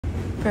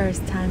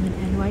First time in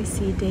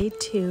NYC, day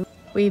 2.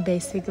 We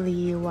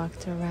basically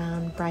walked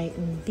around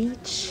Brighton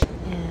Beach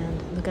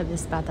and look at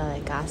this bata de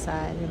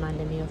casa. It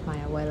reminded me of my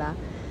abuela.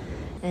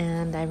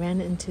 And I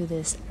ran into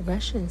this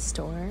Russian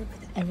store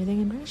with everything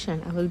in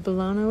Russian. I was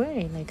blown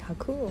away, like how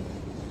cool.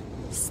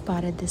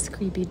 Spotted this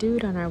creepy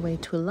dude on our way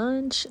to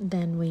lunch.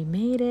 Then we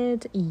made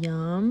it.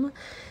 Yum.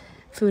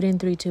 Food in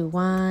 3, 2,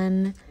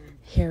 1.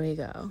 Here we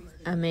go.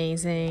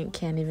 Amazing.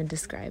 Can't even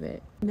describe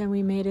it. Then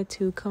we made it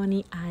to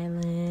Coney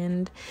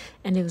Island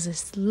and it was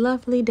this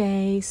lovely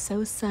day,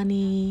 so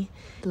sunny.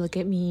 Look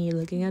at me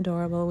looking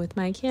adorable with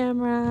my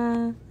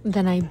camera.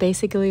 Then I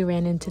basically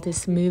ran into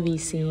this movie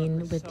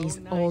scene with these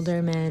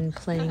older men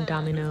playing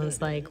dominoes.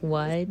 Like,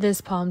 what?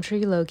 This palm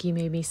tree low-key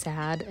made me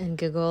sad and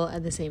giggle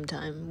at the same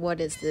time.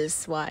 What is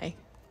this? Why?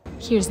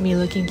 Here's me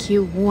looking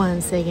cute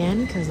once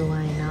again, because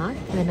why not?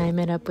 Then I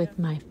met up with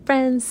my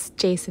friends,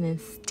 Jason and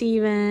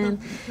Steven,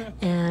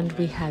 and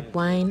we had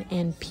wine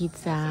and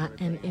pizza,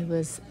 and it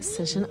was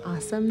such an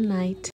awesome night.